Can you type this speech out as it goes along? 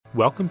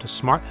Welcome to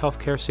Smart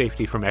Healthcare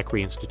Safety from ECRI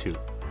Institute,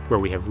 where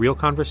we have real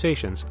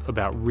conversations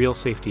about real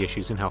safety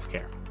issues in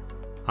healthcare.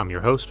 I'm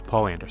your host,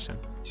 Paul Anderson.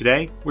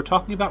 Today, we're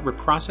talking about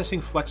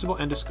reprocessing flexible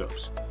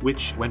endoscopes,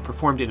 which, when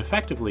performed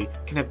ineffectively,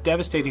 can have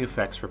devastating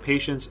effects for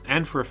patients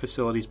and for a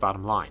facility's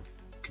bottom line.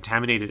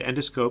 Contaminated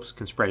endoscopes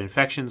can spread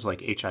infections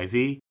like HIV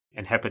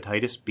and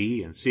hepatitis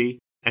B and C,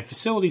 and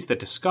facilities that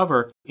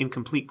discover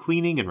incomplete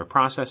cleaning and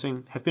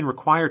reprocessing have been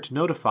required to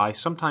notify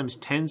sometimes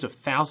tens of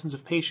thousands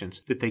of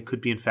patients that they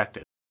could be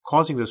infected,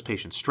 causing those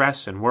patients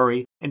stress and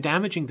worry and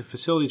damaging the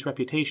facility's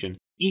reputation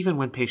even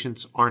when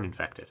patients aren't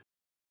infected.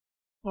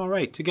 All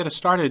right, to get us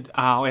started,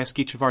 I'll ask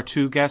each of our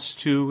two guests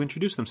to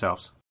introduce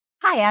themselves.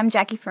 Hi, I'm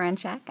Jackie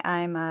Ferenczak.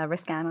 I'm a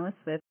risk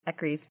analyst with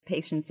ECRI's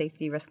Patient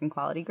Safety Risk and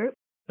Quality Group.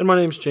 And my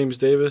name is James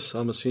Davis.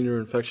 I'm a senior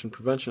infection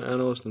prevention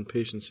analyst and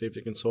patient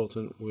safety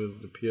consultant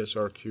with the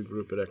PSRQ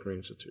group at ECRI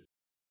Institute.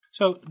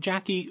 So,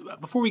 Jackie,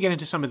 before we get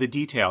into some of the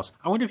details,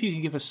 I wonder if you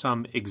could give us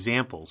some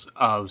examples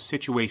of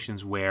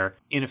situations where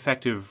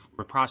ineffective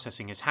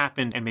reprocessing has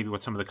happened and maybe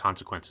what some of the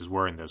consequences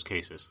were in those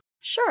cases.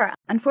 Sure.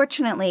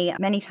 Unfortunately,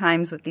 many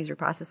times with these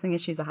reprocessing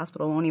issues, the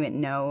hospital won't even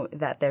know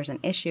that there's an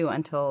issue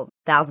until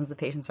thousands of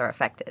patients are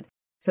affected.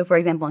 So, for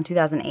example, in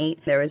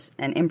 2008, there was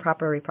an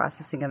improper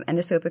reprocessing of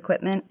endoscope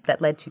equipment that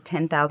led to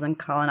 10,000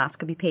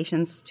 colonoscopy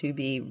patients to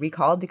be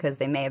recalled because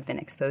they may have been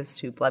exposed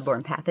to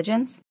bloodborne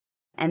pathogens.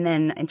 And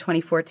then in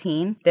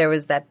 2014, there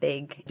was that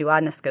big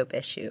duodenoscope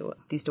issue.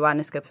 These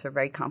duodenoscopes are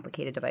very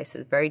complicated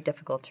devices, very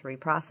difficult to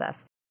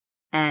reprocess.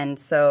 And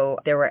so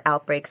there were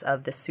outbreaks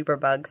of the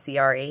superbug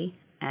CRE,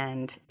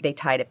 and they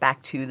tied it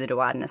back to the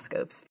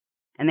duodenoscopes.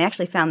 And they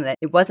actually found that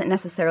it wasn't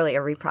necessarily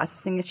a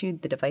reprocessing issue.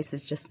 The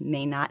devices just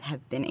may not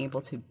have been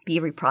able to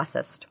be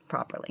reprocessed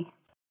properly.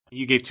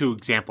 You gave two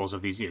examples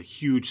of these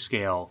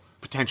huge-scale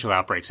potential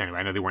outbreaks anyway.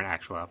 I know they weren't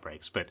actual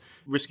outbreaks, but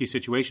risky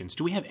situations.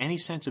 Do we have any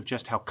sense of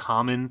just how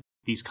common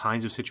these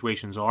kinds of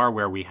situations are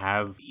where we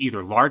have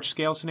either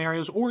large-scale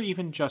scenarios or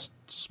even just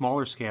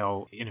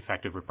smaller-scale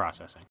ineffective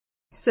reprocessing?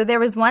 So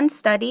there was one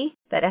study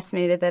that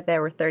estimated that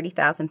there were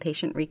 30,000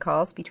 patient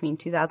recalls between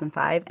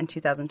 2005 and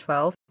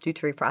 2012 due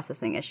to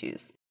reprocessing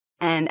issues.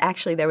 And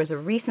actually, there was a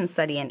recent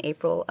study in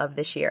April of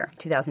this year,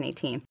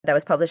 2018, that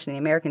was published in the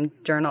American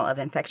Journal of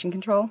Infection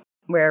Control,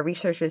 where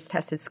researchers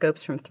tested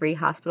scopes from 3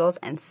 hospitals,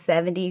 and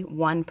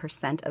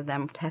 71% of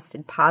them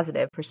tested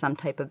positive for some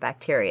type of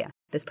bacteria.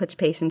 This puts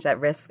patients at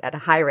a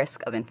high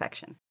risk of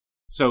infection.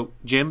 So,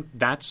 Jim,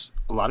 that's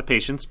a lot of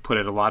patients put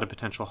at a lot of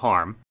potential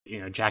harm.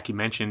 Jackie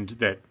mentioned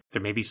that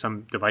there may be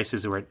some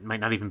devices where it might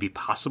not even be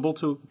possible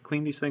to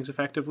clean these things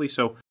effectively.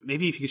 So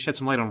maybe if you could shed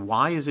some light on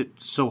why is it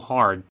so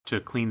hard to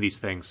clean these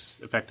things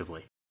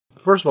effectively?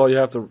 First of all, you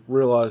have to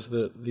realize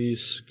that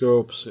these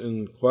scopes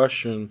in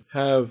question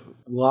have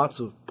lots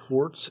of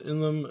ports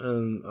in them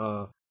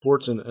and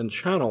ports and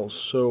channels.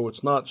 So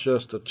it's not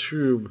just a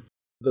tube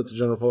that the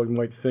general public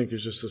might think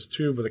is just this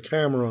tube with a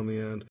camera on the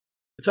end.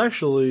 It's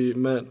actually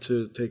meant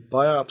to take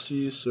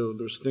biopsies, so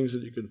there's things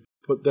that you could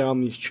put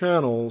down these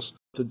channels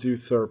to do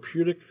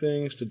therapeutic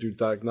things, to do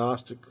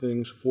diagnostic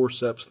things,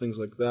 forceps, things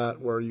like that,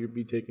 where you'd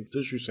be taking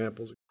tissue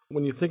samples.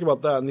 When you think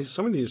about that, and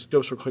some of these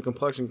scopes are quite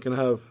complex and can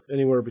have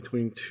anywhere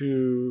between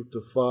 2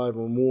 to 5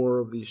 or more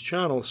of these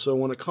channels. So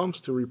when it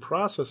comes to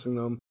reprocessing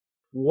them,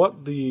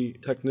 what the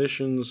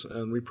technicians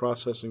and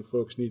reprocessing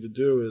folks need to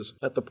do is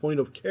at the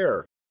point of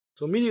care.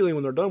 So immediately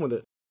when they're done with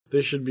it,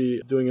 they should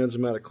be doing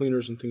enzymatic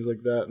cleaners and things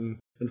like that and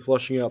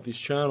flushing out these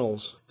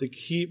channels to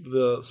keep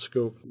the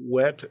scope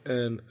wet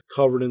and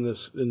covered in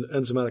this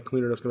enzymatic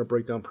cleaner that's going to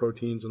break down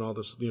proteins and all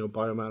this,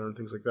 biomatter and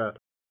things like that.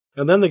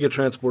 And then they get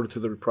transported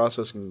to the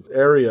reprocessing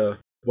area,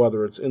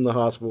 whether it's in the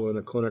hospital, in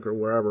a clinic, or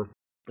wherever.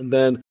 And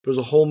then there's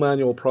a whole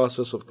manual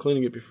process of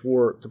cleaning it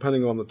before,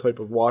 depending on the type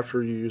of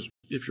washer you use.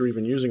 If you're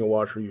even using a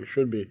washer, you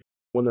should be.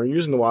 When they're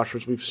using the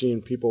washers, we've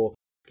seen people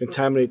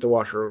contaminate the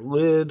washer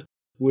lid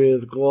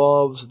with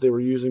gloves they were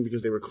using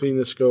because they were cleaning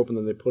the scope, and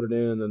then they put it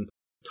in and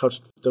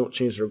don't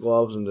change their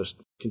gloves and just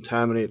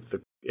contaminate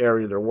the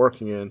area they're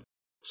working in.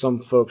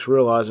 Some folks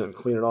realize it and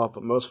clean it off,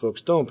 but most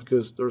folks don't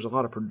because there's a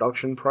lot of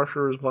production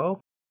pressure as well.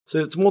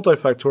 So it's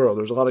multifactorial.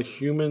 There's a lot of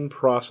human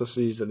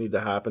processes that need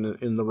to happen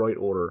in the right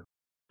order.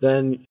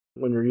 Then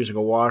when you're using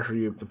a washer,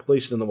 you have to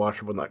place it in the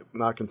washer but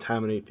not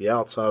contaminate the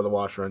outside of the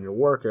washer in your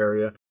work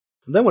area.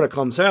 And then when it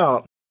comes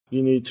out,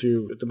 you need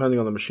to, depending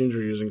on the machines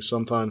you're using,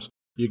 sometimes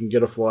you can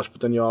get a flush, but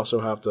then you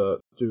also have to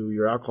do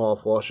your alcohol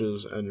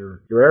flushes and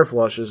your air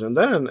flushes. And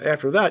then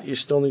after that, you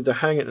still need to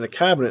hang it in a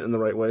cabinet in the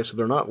right way so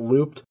they're not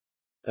looped.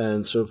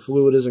 And so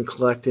fluid isn't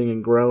collecting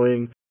and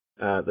growing.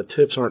 The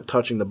tips aren't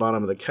touching the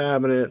bottom of the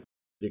cabinet.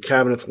 Your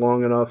cabinet's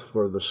long enough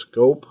for the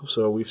scope.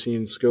 So we've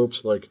seen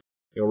scopes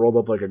rolled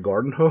up like a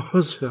garden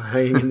hose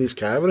hanging in these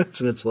cabinets.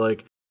 And it's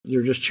like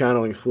you're just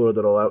channeling fluid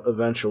that'll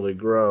eventually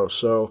grow.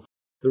 So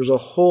there's a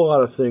whole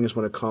lot of things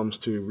when it comes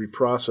to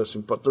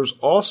reprocessing, but there's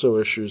also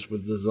issues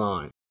with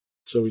design.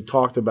 So we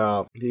talked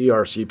about the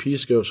ERCP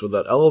scopes with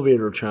that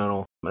elevator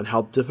channel and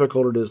how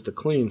difficult it is to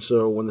clean.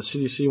 So when the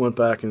CDC went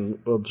back and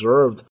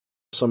observed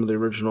some of the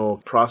original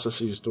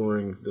processes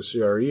during the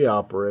CRE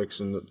outbreaks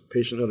and the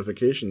patient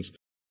notifications,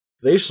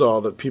 they saw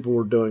that people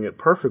were doing it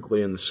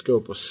perfectly and the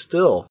scope was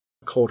still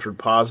cultured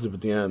positive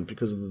at the end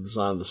because of the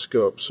design of the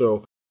scope.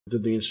 So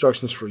did the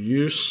instructions for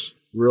use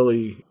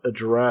really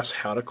address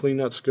how to clean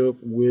that scope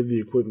with the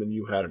equipment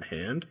you had in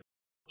hand?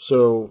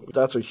 So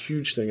that's a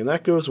huge thing. And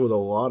that goes with a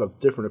lot of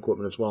different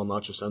equipment as well,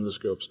 not just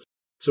endoscopes.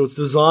 So it's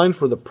designed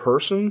for the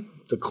person,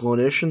 the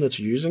clinician that's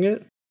using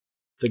it,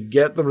 to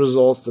get the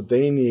results that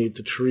they need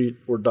to treat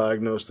or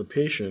diagnose the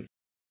patient.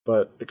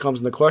 But it comes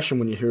into question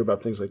when you hear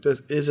about things like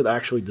this, is it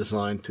actually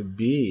designed to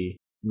be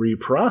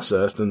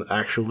reprocessed and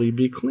actually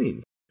be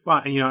cleaned?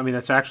 Well,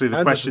 that's actually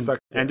the question.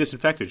 And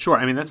disinfected.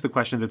 Sure. That's the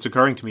question that's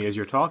occurring to me as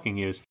you're talking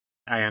is,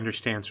 I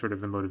understand sort of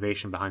the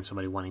motivation behind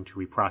somebody wanting to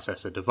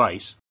reprocess a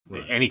device,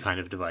 right, any kind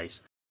of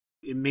device.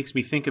 It makes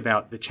me think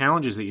about the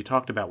challenges that you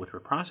talked about with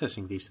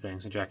reprocessing these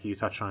things, and Jackie, you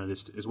touched on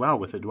it as well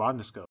with the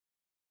duodenoscope.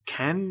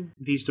 Can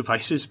these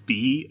devices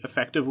be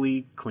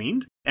effectively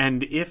cleaned?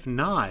 And if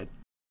not,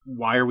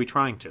 why are we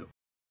trying to?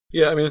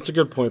 Yeah, it's a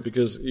good point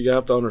because you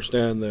have to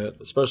understand that,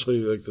 especially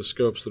like the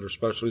scopes that are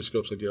specialty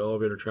scopes, like the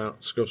elevator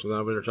scopes with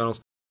elevator channels,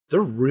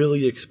 they're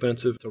really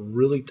expensive. It's a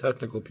really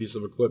technical piece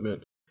of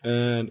equipment.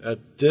 And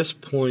at this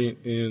point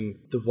in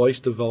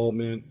device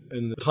development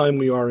and the time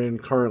we are in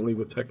currently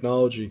with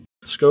technology,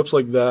 scopes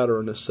like that are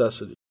a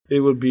necessity.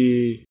 It would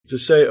be to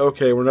say,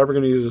 okay, we're never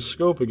going to use a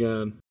scope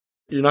again.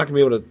 You're not going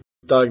to be able to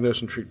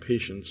diagnose and treat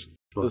patients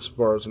as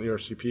far as an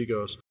ERCP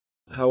goes.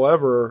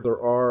 However,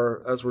 there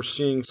are, as we're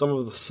seeing some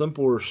of the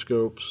simpler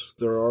scopes,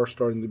 there are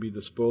starting to be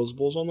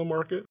disposables on the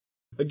market.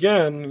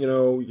 Again,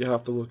 you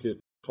have to look at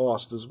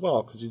cost as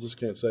well because you just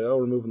can't say, oh,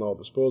 we're moving all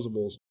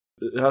disposables.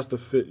 It has to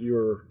fit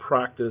your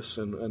practice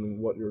and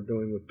what you're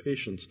doing with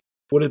patients.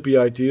 Would it be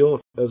ideal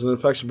if, as an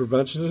infection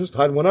preventionist,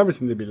 I'd want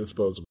everything to be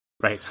disposable?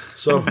 Right.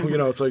 So,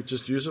 it's like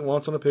just use it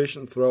once on a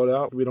patient and throw it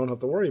out. We don't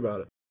have to worry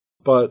about it.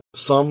 But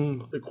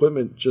some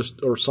equipment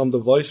or some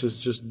devices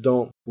just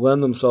don't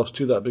lend themselves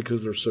to that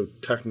because they're so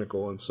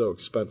technical and so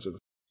expensive.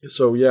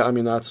 So, yeah,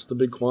 that's the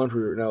big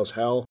quandary right now is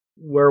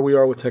where we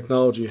are with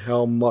technology,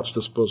 how much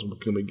disposable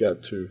can we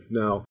get to?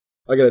 Now,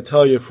 I got to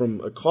tell you, from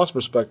a cost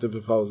perspective,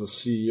 if I was a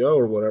CEO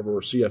or whatever,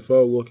 or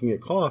CFO looking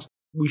at cost,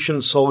 we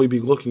shouldn't solely be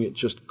looking at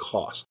just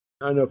cost.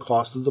 I know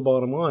cost is the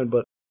bottom line,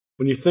 but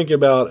when you think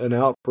about an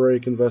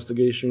outbreak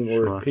investigation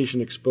or Sure.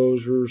 patient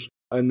exposures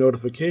and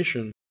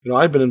notification,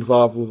 I've been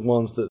involved with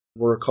ones that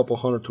were a couple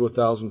hundred to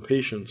 1,000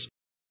 patients,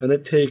 and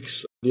it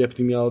takes the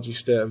epidemiology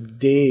staff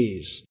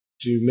days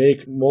to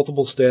make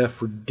multiple staff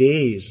for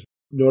days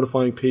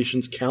notifying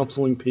patients,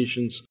 counseling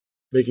patients,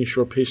 making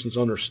sure patients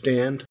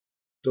understand.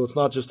 So it's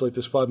not just like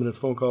this 5-minute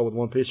phone call with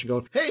one patient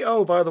going, hey,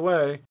 oh, by the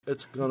way.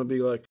 It's going to be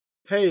like,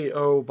 hey,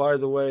 oh, by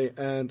the way,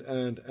 and.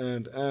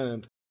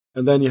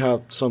 And then you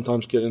have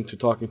sometimes get into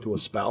talking to a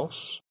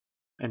spouse.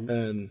 And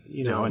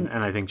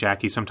I think,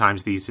 Jackie,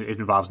 sometimes it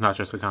involves not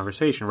just the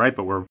conversation, right?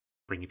 But we're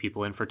bringing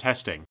people in for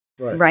testing.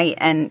 Right.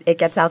 And it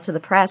gets out to the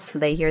press.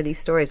 They hear these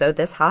stories. Oh,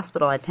 this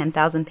hospital had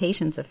 10,000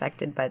 patients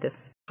affected by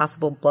this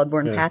possible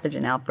bloodborne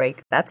pathogen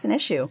outbreak. That's an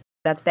issue.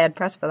 That's bad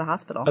press for the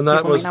hospital. And that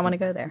people might not want to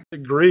go there.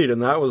 Agreed.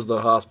 And that was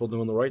the hospital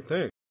doing the right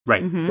thing.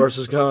 Right. Mm-hmm.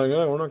 Versus going,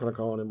 oh, we're not going to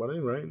call anybody,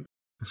 right?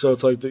 So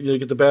it's like you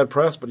get the bad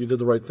press, but you did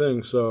the right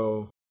thing.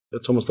 So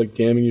it's almost like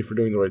damning you for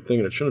doing the right thing.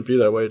 And it shouldn't be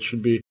that way. It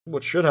should be,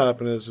 what should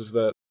happen is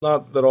that,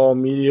 not that all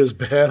media is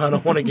bad. I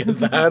don't want to get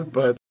that,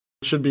 but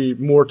it should be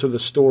more to the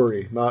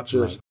story, not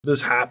just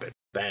this happened,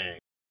 bang.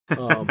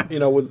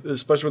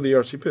 Especially with the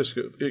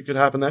ERCP, it could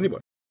happen to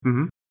anybody.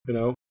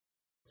 Mm-hmm.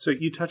 So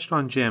you touched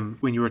on, Jim,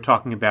 when you were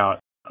talking about,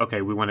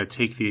 okay, we want to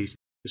take the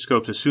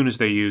scopes as soon as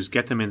they're used,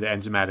 get them in the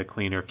enzymatic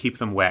cleaner, keep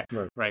them wet,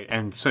 right?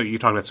 And so you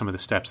talked about some of the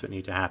steps that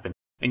need to happen.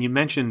 And you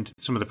mentioned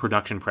some of the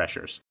production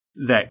pressures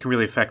that can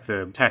really affect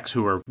the techs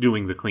who are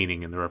doing the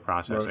cleaning and the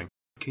reprocessing. Right.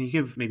 Can you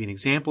give maybe an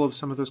example of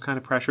some of those kind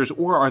of pressures?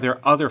 Or are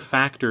there other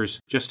factors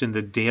just in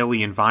the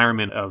daily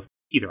environment of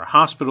either a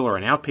hospital or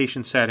an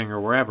outpatient setting or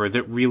wherever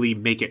that really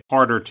make it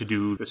harder to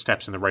do the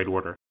steps in the right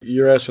order?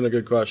 You're asking a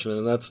good question,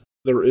 and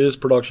there is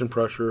production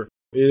pressure.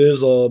 It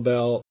is all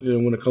about,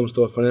 when it comes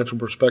to a financial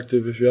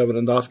perspective, if you have an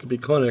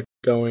endoscopy clinic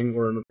going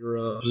or you're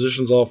a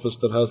physician's office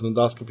that has an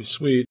endoscopy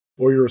suite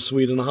or you're a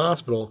suite in a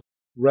hospital,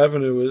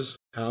 revenue is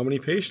how many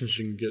patients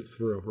you can get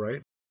through,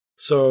 right?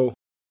 So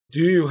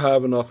do you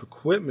have enough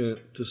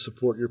equipment to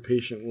support your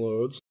patient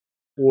loads,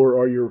 or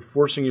are you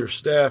forcing your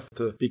staff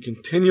to be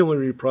continually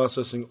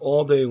reprocessing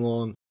all day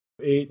long,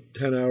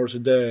 8-10 hours a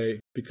day,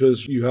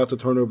 because you have to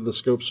turn over the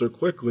scope so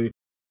quickly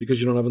because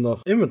you don't have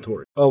enough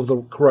inventory of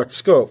the correct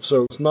scope?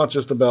 So it's not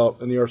just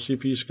about an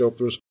ERCP scope.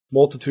 There's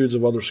multitudes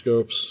of other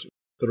scopes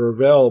that are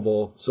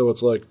available. So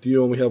it's like, do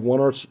you only have one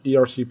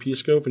ERCP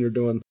scope and you're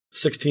doing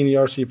 16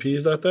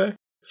 ERCPs that day?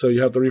 So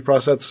you have to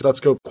reprocess that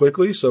scope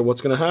quickly. So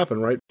what's going to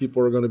happen, right?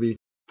 People are going to be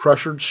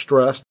pressured,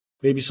 stressed.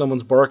 Maybe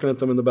someone's barking at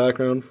them in the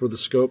background for the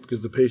scope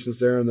because the patient's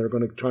there and they're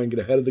going to try and get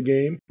ahead of the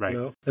game. Right.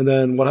 And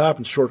then what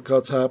happens?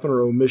 Shortcuts happen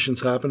or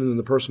omissions happen, and then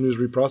the person who's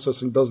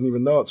reprocessing doesn't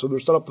even know it. So they're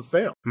set up to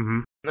fail.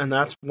 Mm-hmm. And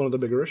that's one of the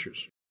bigger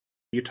issues.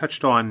 You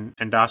touched on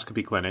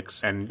endoscopy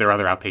clinics, and there are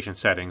other outpatient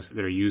settings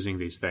that are using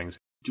these things.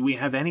 Do we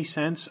have any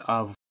sense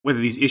of whether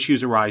these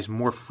issues arise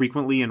more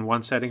frequently in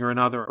one setting or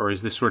another, or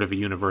is this sort of a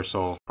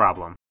universal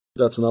problem?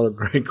 That's another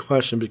great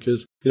question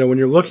because, when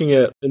you're looking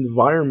at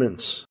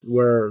environments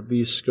where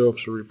these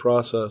scopes are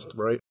reprocessed,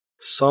 right,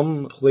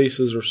 some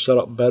places are set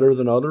up better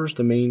than others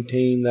to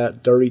maintain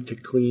that dirty to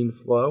clean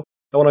flow.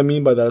 And what I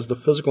mean by that is the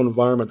physical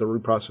environment they're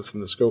reprocessing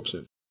the scopes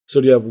in. So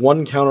do you have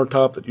one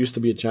countertop that used to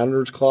be a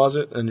janitor's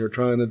closet and you're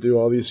trying to do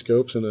all these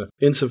scopes in an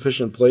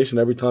insufficient place and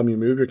every time you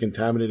move you're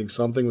contaminating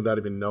something without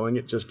even knowing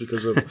it just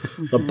because of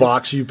the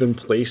box you've been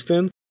placed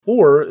in?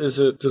 Or is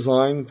it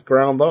designed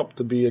ground up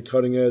to be a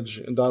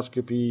cutting-edge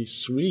endoscopy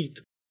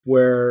suite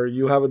where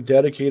you have a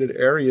dedicated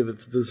area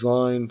that's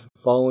designed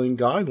following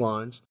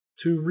guidelines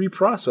to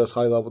reprocess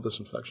high-level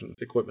disinfection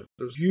equipment?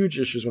 There's huge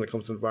issues when it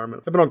comes to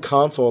environment. I've been on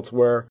consults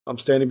where I'm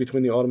standing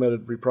between the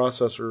automated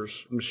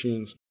reprocessors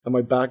machines and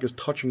my back is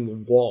touching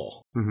the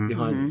wall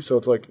behind me. So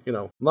it's like,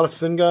 I'm not a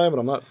thin guy, but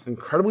I'm not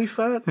incredibly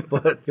fat.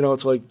 But,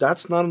 it's like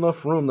that's not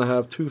enough room to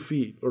have 2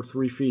 feet or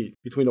 3 feet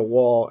between a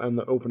wall and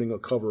the opening or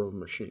cover of a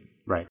machine.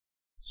 Right.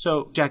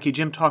 So, Jackie,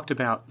 Jim talked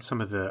about some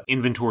of the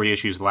inventory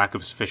issues, lack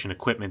of sufficient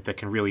equipment that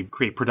can really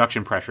create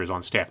production pressures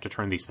on staff to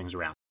turn these things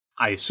around.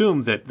 I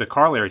assume that the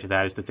corollary to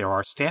that is that there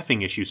are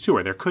staffing issues too,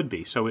 or there could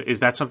be. So is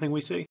that something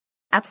we see?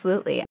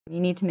 Absolutely. You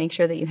need to make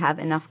sure that you have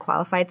enough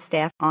qualified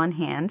staff on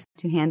hand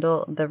to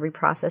handle the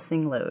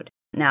reprocessing load.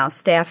 Now,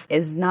 staff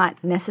is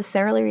not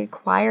necessarily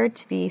required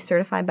to be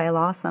certified by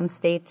law. Some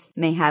states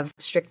may have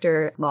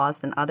stricter laws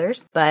than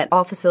others, but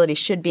all facilities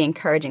should be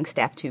encouraging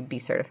staff to be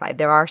certified.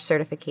 There are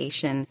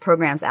certification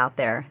programs out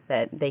there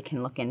that they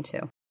can look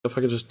into. If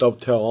I could just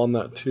dovetail on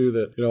that too,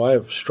 that, I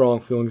have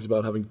strong feelings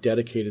about having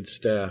dedicated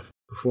staff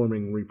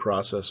performing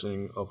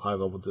reprocessing of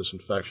high-level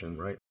disinfection,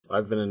 right?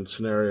 I've been in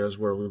scenarios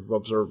where we've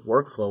observed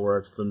workflow where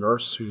it's the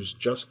nurse who's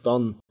just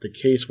done the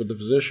case with the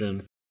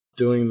physician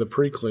doing the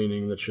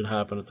pre-cleaning that should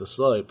happen at the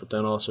site, but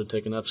then also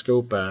taking that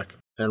scope back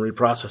and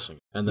reprocessing.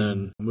 And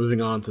then moving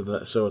on to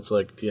that. So it's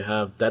like, do you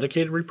have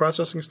dedicated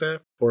reprocessing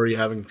staff? Or are you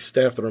having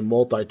staff that are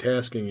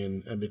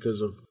multitasking and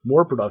because of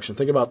more production,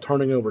 think about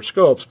turning over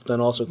scopes, but then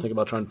also think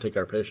about trying to take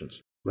our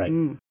patients. Right.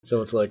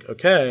 So it's like,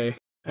 okay.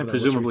 And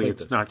presumably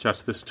it's not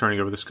just this turning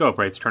over the scope,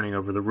 right? It's turning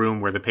over the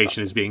room where the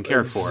patient is being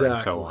cared for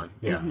and so on.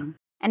 Yeah.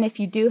 And if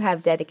you do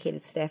have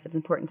dedicated staff, it's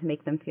important to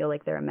make them feel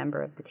like they're a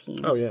member of the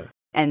team. Oh, yeah.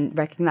 And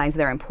recognize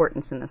their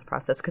importance in this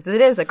process because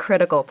it is a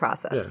critical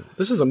process. Yeah.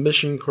 This is a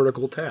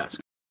mission-critical task.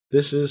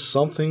 This is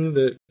something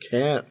that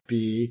can't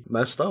be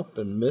messed up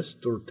and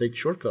missed or take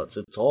shortcuts.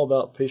 It's all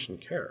about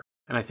patient care.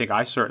 And I think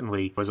I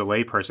certainly, as a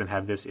layperson,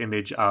 have this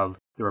image of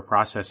the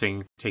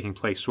reprocessing taking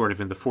place sort of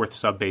in the fourth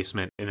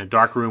sub-basement in a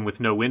dark room with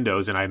no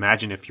windows. And I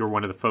imagine if you're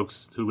one of the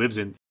folks who lives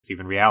in, it's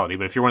even reality,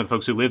 but if you're one of the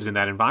folks who lives in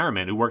that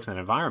environment, who works in that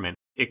environment,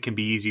 it can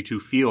be easy to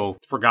feel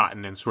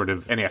forgotten and sort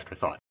of an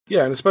afterthought.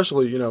 Yeah, and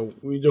especially,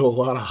 we do a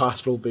lot of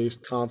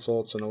hospital-based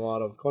consults and a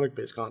lot of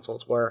clinic-based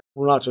consults where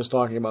we're not just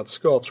talking about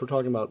scopes, we're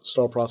talking about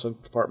sterile processing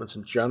departments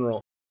in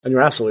general. And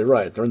you're absolutely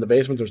right. They're in the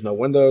basement. There's no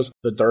windows.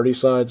 The dirty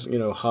side's,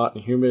 hot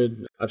and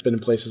humid. I've been in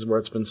places where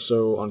it's been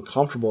so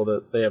uncomfortable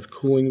that they have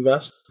cooling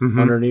vests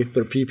underneath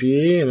their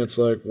PPE. And it's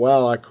like,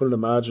 wow, I couldn't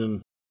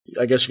imagine.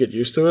 I guess you get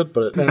used to it.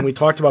 But and we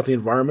talked about the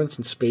environments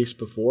and space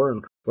before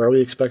and where we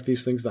expect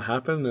these things to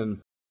happen. And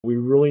we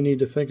really need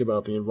to think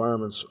about the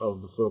environments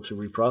of the folks who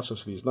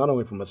reprocess these, not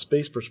only from a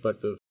space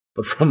perspective,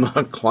 but from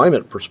a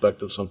climate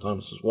perspective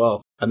sometimes as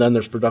well. And then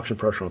there's production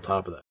pressure on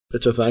top of that.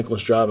 It's a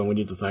thankless job, and we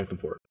need to thank them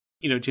for it.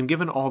 Jim,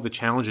 given all the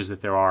challenges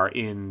that there are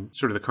in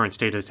sort of the current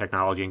state of the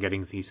technology and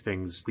getting these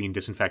things cleaned,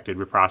 disinfected,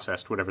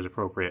 reprocessed, whatever's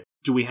appropriate,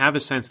 do we have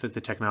a sense that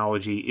the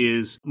technology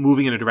is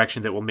moving in a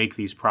direction that will make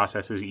these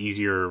processes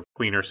easier,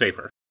 cleaner,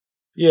 safer?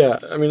 Yeah,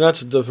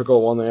 that's a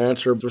difficult one to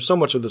answer. There's so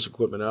much of this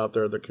equipment out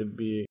there that could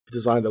be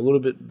designed a little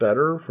bit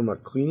better from a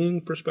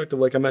cleaning perspective.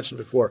 Like I mentioned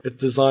before, it's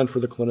designed for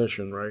the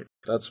clinician, right?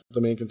 That's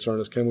the main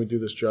concern is, can we do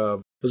this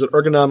job? Does it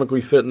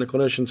ergonomically fit in the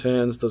clinician's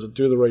hands? Does it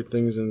do the right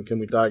things? And can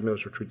we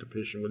diagnose or treat the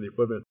patient with the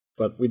equipment?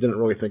 But we didn't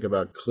really think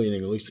about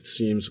cleaning, at least it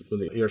seems, with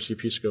the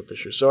ERCP scope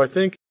issue. So I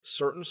think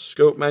certain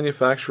scope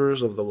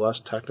manufacturers of the less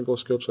technical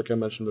scopes, like I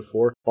mentioned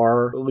before,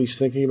 are at least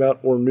thinking about,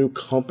 or new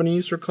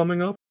companies are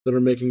coming up that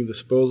are making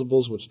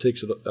disposables, which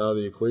takes it out of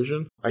the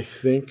equation. I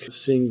think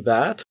seeing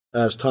that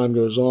as time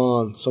goes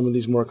on, some of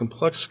these more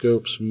complex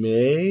scopes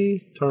may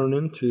turn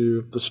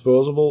into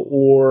disposable,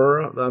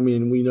 or,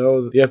 we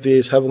know that the FDA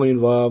is heavily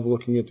involved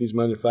looking at these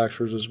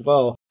manufacturers as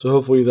well. So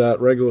hopefully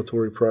that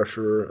regulatory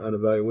pressure and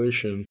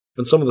evaluation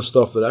and some of the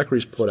stuff that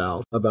ECRI's put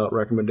out about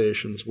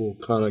recommendations will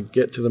kind of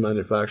get to the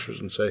manufacturers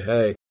and say,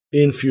 hey,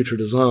 in future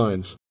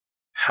designs,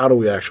 how do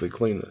we actually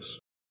clean this?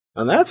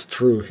 And that's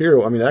true here.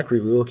 ECRI, we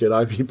look at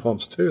IV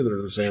pumps too that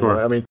are the same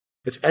way.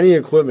 It's any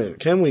equipment.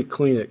 Can we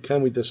clean it?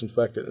 Can we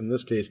disinfect it? In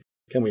this case,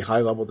 can we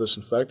high-level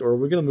disinfect? Or are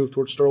we going to move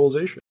towards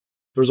sterilization?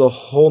 There's a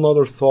whole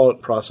other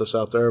thought process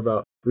out there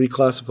about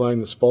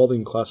reclassifying the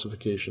Spalding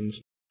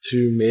classifications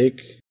to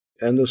make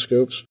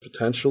endoscopes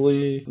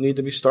potentially need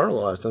to be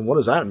sterilized. And what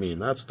does that mean?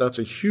 That's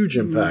a huge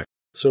impact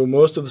So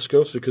most of the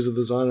scopes, because of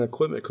the design and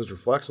equipment, because they're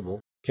flexible,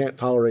 can't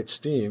tolerate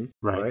steam,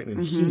 right?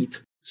 And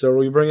heat. So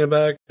we bring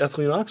back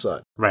ethylene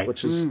oxide,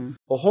 which is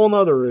a whole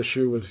other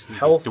issue with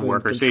health and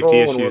worker control safety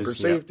and worker issues.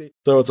 safety.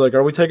 So it's like,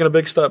 are we taking a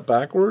big step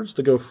backwards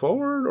to go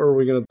forward, or are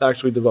we going to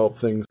actually develop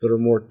things that are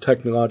more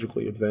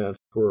technologically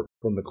advanced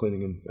from the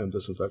cleaning and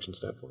disinfection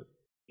standpoint?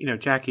 You know,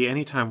 Jackie,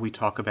 anytime we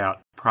talk about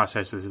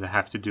processes that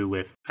have to do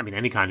with,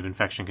 any kind of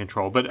infection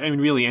control, but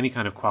really any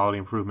kind of quality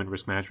improvement,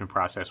 risk management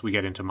process, we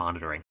get into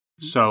monitoring.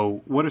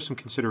 So what are some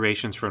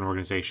considerations for an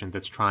organization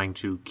that's trying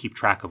to keep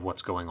track of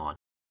what's going on?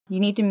 You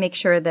need to make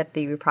sure that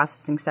the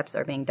reprocessing steps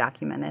are being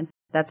documented.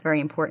 That's very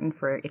important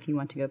for if you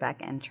want to go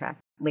back and track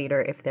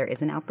later if there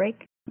is an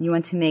outbreak. You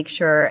want to make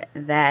sure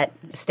that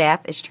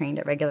staff is trained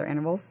at regular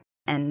intervals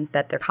and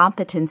that their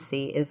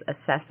competency is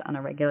assessed on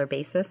a regular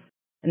basis.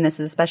 And this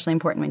is especially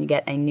important when you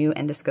get a new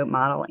endoscope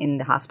model in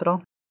the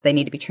hospital. They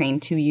need to be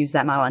trained to use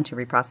that model and to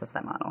reprocess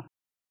that model.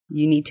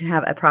 You need to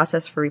have a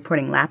process for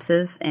reporting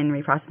lapses in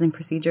reprocessing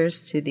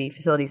procedures to the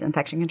facility's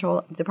infection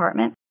control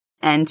department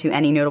and to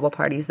any notable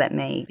parties that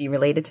may be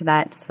related to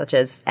that, such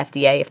as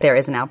FDA. If there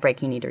is an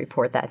outbreak, you need to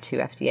report that to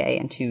FDA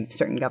and to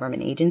certain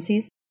government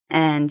agencies.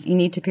 And you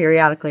need to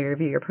periodically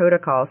review your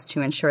protocols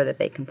to ensure that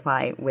they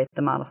comply with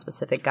the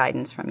model-specific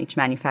guidance from each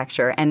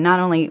manufacturer, and not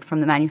only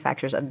from the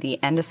manufacturers of the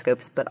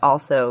endoscopes, but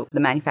also the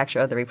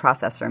manufacturer of the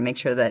reprocessor. Make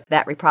sure that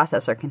that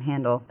reprocessor can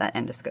handle that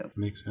endoscope.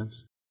 Makes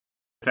sense.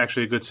 It's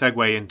actually a good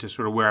segue into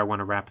sort of where I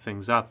want to wrap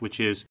things up, which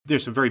is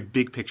there's some very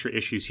big picture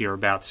issues here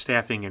about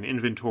staffing and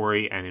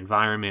inventory and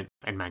environment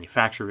and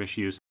manufacturer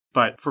issues.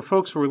 But for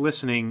folks who are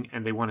listening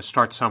and they want to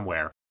start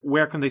somewhere,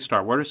 where can they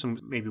start? What are some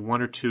maybe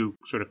one or two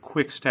sort of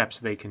quick steps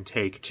they can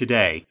take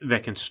today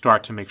that can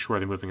start to make sure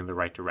they're moving in the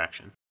right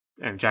direction?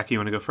 And Jackie, you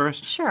want to go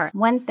first? Sure.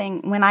 One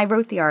thing, when I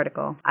wrote the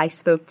article, I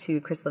spoke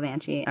to Chris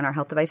Levanchi in our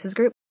health devices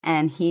group,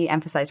 and he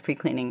emphasized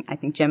pre-cleaning. I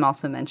think Jim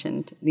also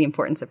mentioned the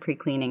importance of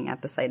pre-cleaning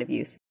at the site of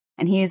use.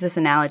 And he used this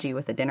analogy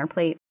with a dinner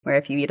plate, where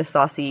if you eat a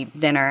saucy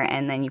dinner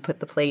and then you put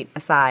the plate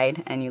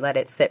aside and you let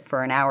it sit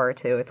for an hour or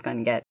two, it's going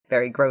to get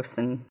very gross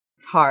and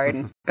hard,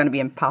 and it's going to be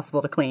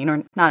impossible to clean,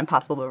 or not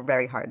impossible, but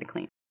very hard to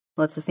clean.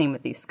 Well, it's the same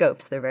with these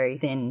scopes. They're very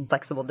thin,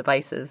 flexible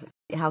devices.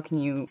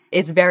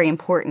 It's very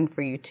important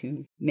for you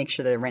to make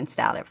sure they're rinsed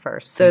out at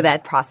first so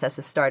that process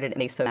is started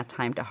and they still have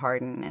time to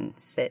harden and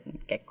sit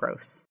and get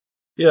gross.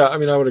 Yeah, I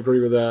would agree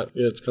with that.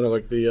 It's kind of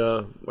like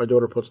my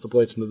daughter puts the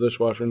plates in the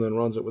dishwasher and then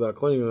runs it without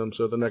cleaning them,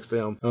 so the next day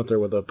I'm out there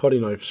with a putty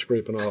knife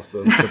scraping off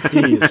the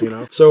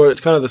peas, So it's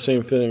kind of the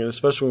same thing, and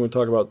especially when we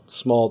talk about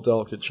small,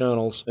 delicate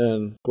channels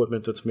and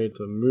equipment that's made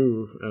to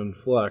move and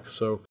flex.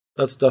 So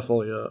that's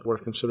definitely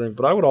worth considering.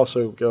 But I would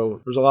also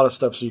there's a lot of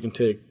steps you can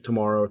take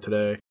tomorrow,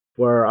 today,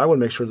 where I would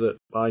make sure that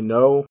I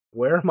know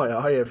where my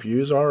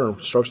IFUs are, or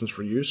instructions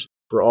for use,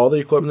 for all the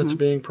equipment that's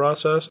being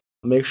processed.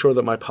 Make sure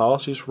that my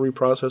policies for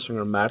reprocessing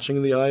are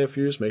matching the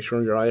IFUs. Make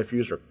sure your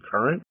IFUs are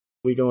current.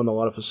 We go into a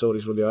lot of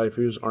facilities where the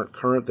IFUs aren't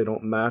current. They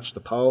don't match the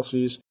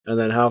policies. And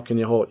then how can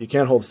you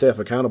can't hold staff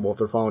accountable if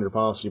they're following your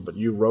policy, but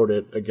you wrote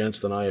it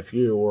against an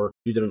IFU or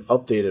you didn't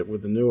update it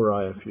with the newer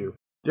IFU.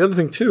 The other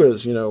thing, too,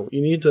 is, you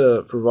need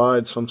to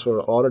provide some sort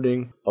of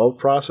auditing of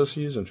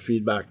processes and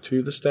feedback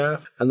to the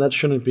staff. And that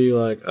shouldn't be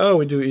like,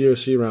 we do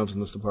EOC rounds in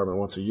this department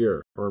once a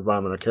year, or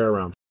environmental care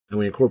rounds, and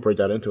we incorporate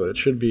that into it. It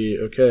should be,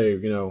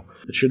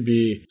 it should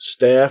be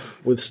staff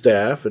with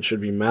staff. It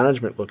should be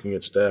management looking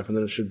at staff. And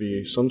then it should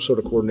be some sort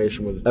of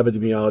coordination with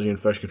epidemiology and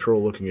infection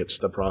control looking at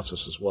the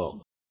process as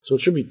well. So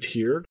it should be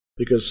tiered,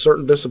 because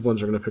certain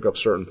disciplines are going to pick up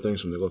certain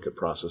things when they look at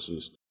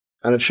processes.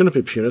 And it shouldn't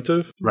be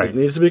punitive. Right. It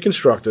needs to be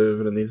constructive,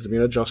 and it needs to be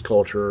in a just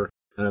culture,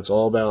 and it's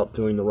all about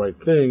doing the right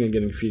thing and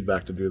getting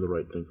feedback to do the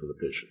right thing for the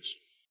patients.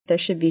 There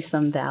should be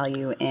some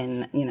value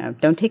in,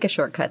 don't take a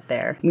shortcut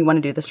there. We want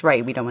to do this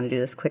right. We don't want to do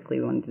this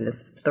quickly. We want to do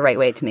this the right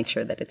way to make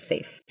sure that it's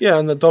safe. Yeah,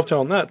 and the dovetail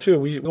on that, too,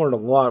 we learned a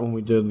lot when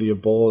we did the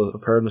Ebola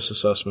preparedness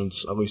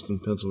assessments, at least in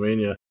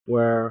Pennsylvania,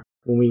 where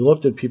when we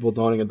looked at people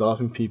donning and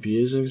doffing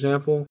PPE as an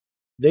example,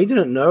 they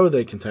didn't know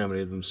they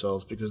contaminated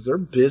themselves because they're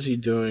busy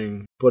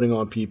putting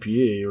on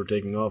PPE or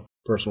taking off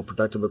personal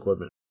protective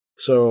equipment.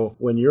 So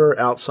when you're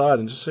outside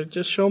and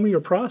just show me your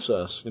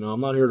process.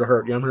 I'm not here to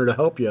hurt you. I'm here to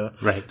help you.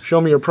 Right.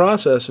 Show me your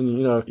process. And,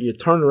 you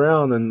turn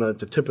around and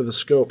the tip of the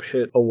scope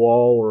hit a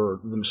wall or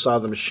the side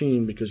of the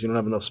machine because you don't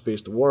have enough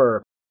space to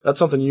work. That's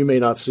something you may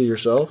not see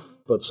yourself,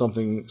 but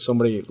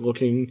somebody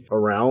looking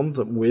around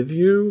with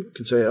you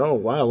can say, oh,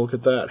 wow, look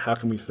at that. How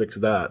can we fix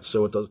that?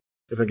 So it does.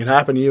 If it can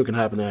happen to you, it can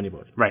happen to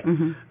anybody. Right.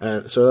 Mm-hmm.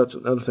 And so that's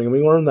another thing. And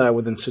we learned that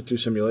with in situ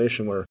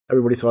simulation where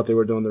everybody thought they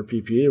were doing their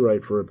PPE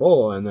right for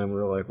Ebola. And then we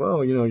were like,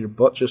 well, your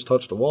butt just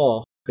touched the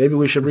wall. Maybe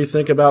we should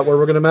rethink about where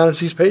we're going to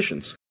manage these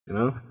patients,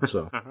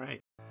 So. All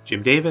right.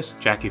 Jim Davis,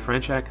 Jackie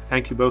Frenchak,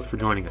 thank you both for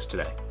joining us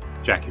today.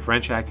 Jackie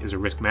Frenchak is a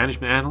risk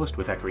management analyst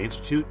with ECRI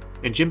Institute,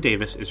 and Jim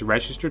Davis is a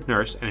registered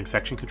nurse and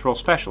infection control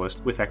specialist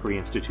with ECRI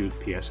Institute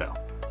PSL.